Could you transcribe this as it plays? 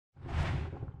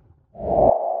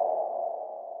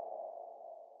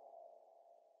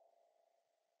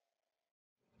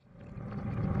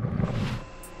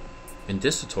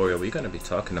this tutorial, we're going to be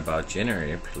talking about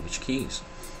generating privilege keys.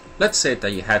 Let's say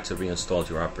that you had to reinstall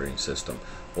your operating system,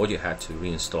 or you had to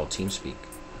reinstall Teamspeak.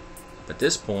 At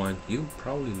this point, you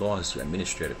probably lost your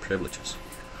administrative privileges.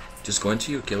 Just go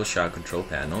into your Guildshot control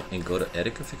panel and go to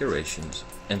Edit Configurations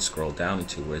and scroll down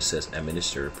into where it says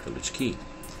Administrative Privilege Key.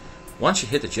 Once you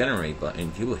hit the Generate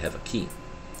button, you will have a key.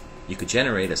 You could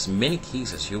generate as many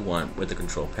keys as you want with the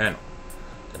control panel.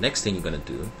 The next thing you're going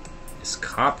to do is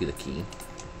copy the key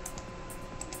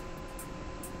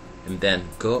and then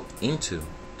go into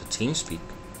the Teamspeak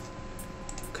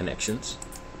Connections,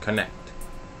 Connect,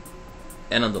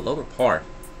 and on the lower part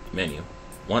menu,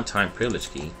 one-time privilege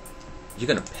key, you're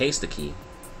going to paste the key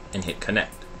and hit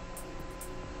Connect.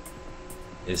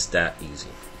 It's that easy.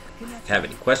 If you have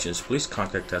any questions, please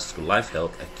contact us through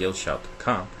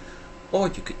livehelp@guildshot.com, or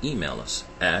you could email us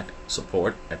at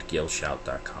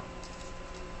support@guildshot.com.